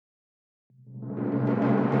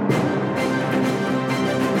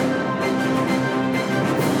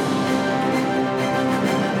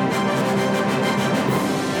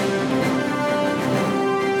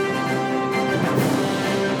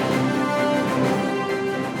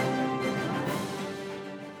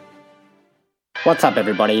What's up,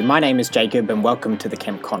 everybody? My name is Jacob, and welcome to the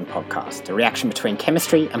ChemCon podcast, a reaction between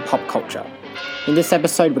chemistry and pop culture. In this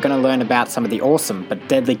episode, we're going to learn about some of the awesome but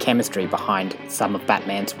deadly chemistry behind some of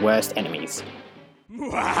Batman's worst enemies.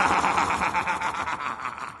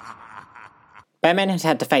 Batman has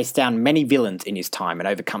had to face down many villains in his time and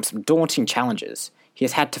overcome some daunting challenges. He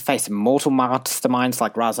has had to face immortal masterminds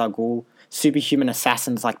like Ra's al Ghul, superhuman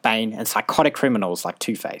assassins like Bane, and psychotic criminals like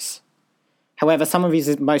Two-Face. However, some of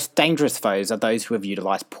his most dangerous foes are those who have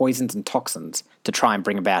utilised poisons and toxins to try and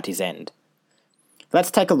bring about his end.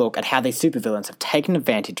 Let's take a look at how these supervillains have taken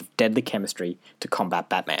advantage of deadly chemistry to combat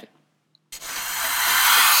Batman.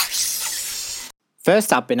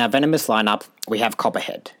 First up in our venomous lineup, we have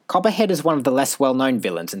Copperhead. Copperhead is one of the less well-known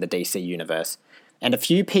villains in the DC universe, and a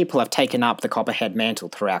few people have taken up the Copperhead mantle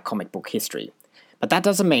throughout comic book history, but that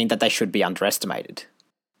doesn't mean that they should be underestimated.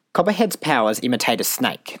 Copperhead's powers imitate a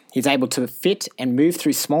snake. He's able to fit and move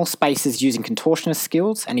through small spaces using contortionist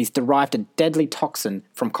skills, and he's derived a deadly toxin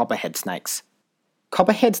from Copperhead snakes.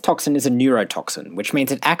 Copperhead's toxin is a neurotoxin, which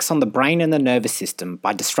means it acts on the brain and the nervous system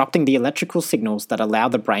by disrupting the electrical signals that allow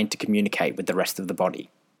the brain to communicate with the rest of the body.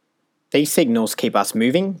 These signals keep us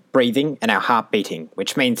moving, breathing, and our heart beating,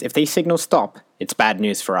 which means if these signals stop, it's bad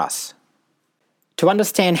news for us. To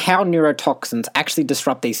understand how neurotoxins actually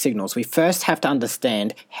disrupt these signals, we first have to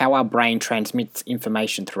understand how our brain transmits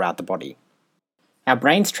information throughout the body. Our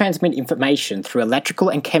brains transmit information through electrical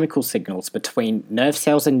and chemical signals between nerve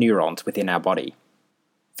cells and neurons within our body.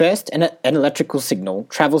 First, an electrical signal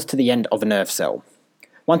travels to the end of a nerve cell.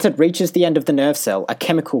 Once it reaches the end of the nerve cell, a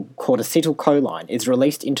chemical called acetylcholine is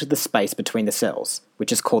released into the space between the cells,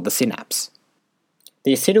 which is called the synapse.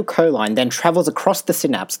 The acetylcholine then travels across the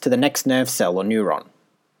synapse to the next nerve cell or neuron.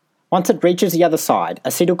 Once it reaches the other side,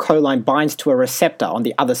 acetylcholine binds to a receptor on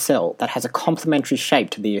the other cell that has a complementary shape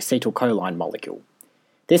to the acetylcholine molecule.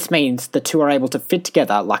 This means the two are able to fit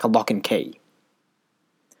together like a lock and key.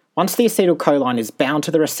 Once the acetylcholine is bound to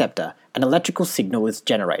the receptor, an electrical signal is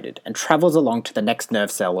generated and travels along to the next nerve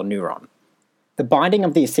cell or neuron. The binding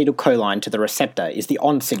of the acetylcholine to the receptor is the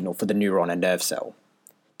on signal for the neuron and nerve cell.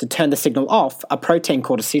 To turn the signal off, a protein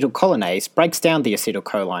called acetylcholinease breaks down the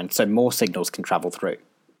acetylcholine so more signals can travel through.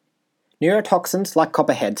 Neurotoxins, like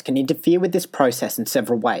copperheads, can interfere with this process in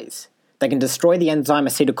several ways. They can destroy the enzyme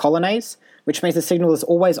acetylcholinease, which means the signal is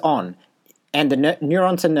always on, and the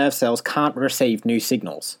neurons and nerve cells can't receive new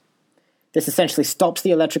signals. This essentially stops the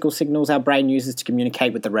electrical signals our brain uses to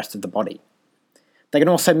communicate with the rest of the body. They can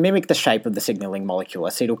also mimic the shape of the signaling molecule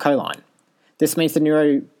acetylcholine. This means the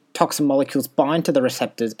neurotoxin molecules bind to the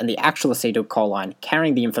receptors and the actual acetylcholine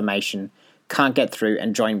carrying the information can't get through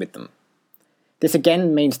and join with them. This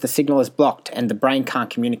again means the signal is blocked and the brain can't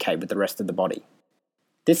communicate with the rest of the body.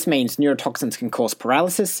 This means neurotoxins can cause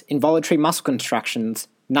paralysis, involuntary muscle contractions,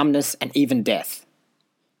 numbness, and even death.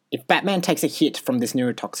 If Batman takes a hit from this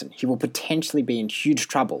neurotoxin, he will potentially be in huge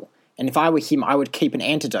trouble, and if I were him, I would keep an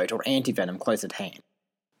antidote or antivenom close at hand.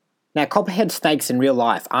 Now, copperhead snakes in real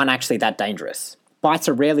life aren't actually that dangerous. Bites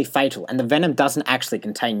are rarely fatal, and the venom doesn't actually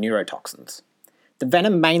contain neurotoxins. The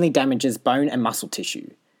venom mainly damages bone and muscle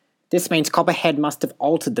tissue. This means Copperhead must have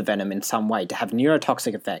altered the venom in some way to have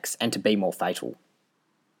neurotoxic effects and to be more fatal.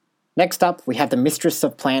 Next up, we have the mistress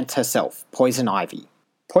of plants herself, Poison Ivy.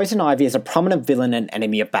 Poison Ivy is a prominent villain and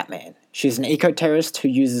enemy of Batman. She is an eco-terrorist who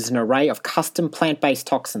uses an array of custom plant-based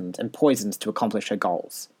toxins and poisons to accomplish her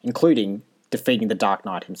goals, including defeating the Dark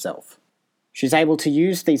Knight himself. She's able to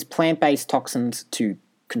use these plant-based toxins to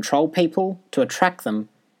control people, to attract them,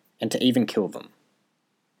 and to even kill them.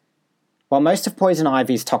 While most of Poison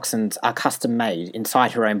Ivy's toxins are custom-made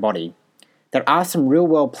inside her own body, there are some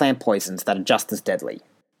real-world plant poisons that are just as deadly.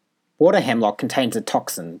 Water hemlock contains a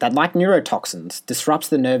toxin that, like neurotoxins, disrupts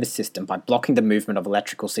the nervous system by blocking the movement of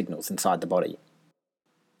electrical signals inside the body.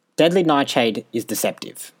 Deadly nightshade is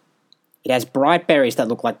deceptive. It has bright berries that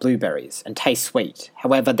look like blueberries and taste sweet.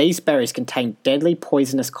 However, these berries contain deadly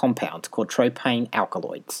poisonous compounds called tropane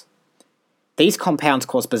alkaloids. These compounds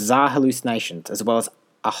cause bizarre hallucinations as well as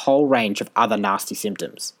a whole range of other nasty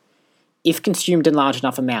symptoms. If consumed in large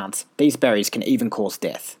enough amounts, these berries can even cause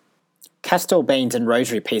death. Castor beans and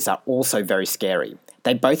rosary peas are also very scary.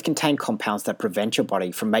 They both contain compounds that prevent your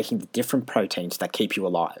body from making the different proteins that keep you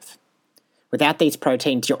alive. Without these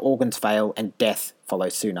proteins, your organs fail and death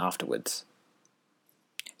follows soon afterwards.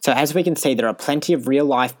 So as we can see, there are plenty of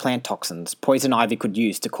real-life plant toxins Poison Ivy could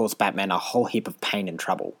use to cause Batman a whole heap of pain and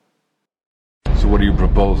trouble. So what are you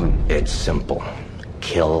proposing? It's simple.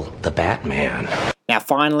 Kill the Batman. Now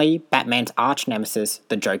finally, Batman's arch-nemesis,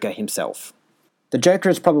 the Joker himself. The Joker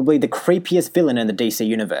is probably the creepiest villain in the DC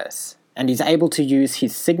universe, and he's able to use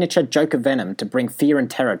his signature Joker venom to bring fear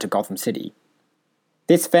and terror to Gotham City.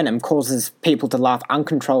 This venom causes people to laugh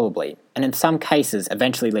uncontrollably, and in some cases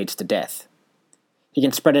eventually leads to death. He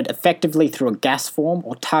can spread it effectively through a gas form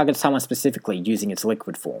or target someone specifically using its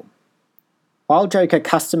liquid form. While Joker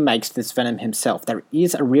custom makes this venom himself, there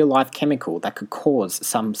is a real-life chemical that could cause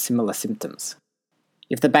some similar symptoms.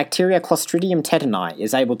 If the bacteria Clostridium tetani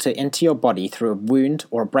is able to enter your body through a wound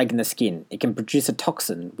or a break in the skin, it can produce a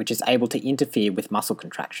toxin which is able to interfere with muscle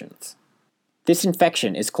contractions. This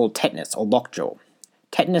infection is called tetanus or lockjaw.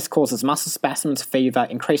 Tetanus causes muscle spasms, fever,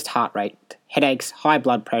 increased heart rate, headaches, high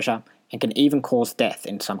blood pressure, and can even cause death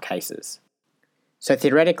in some cases. So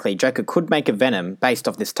theoretically, Joker could make a venom based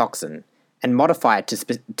off this toxin and modify it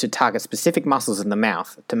to target specific muscles in the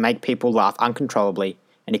mouth to make people laugh uncontrollably,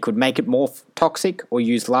 and he could make it more toxic or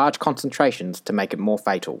use large concentrations to make it more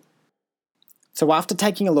fatal. So after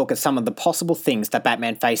taking a look at some of the possible things that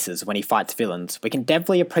Batman faces when he fights villains, we can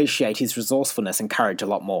definitely appreciate his resourcefulness and courage a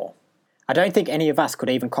lot more. I don't think any of us could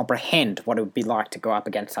even comprehend what it would be like to go up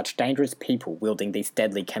against such dangerous people wielding these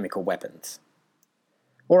deadly chemical weapons.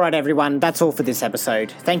 Alright everyone, that's all for this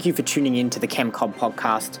episode. Thank you for tuning in to the ChemCob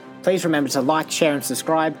podcast. Please remember to like, share and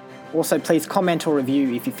subscribe. Also please comment or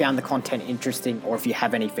review if you found the content interesting or if you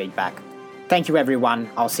have any feedback. Thank you everyone,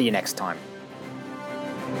 I'll see you next time.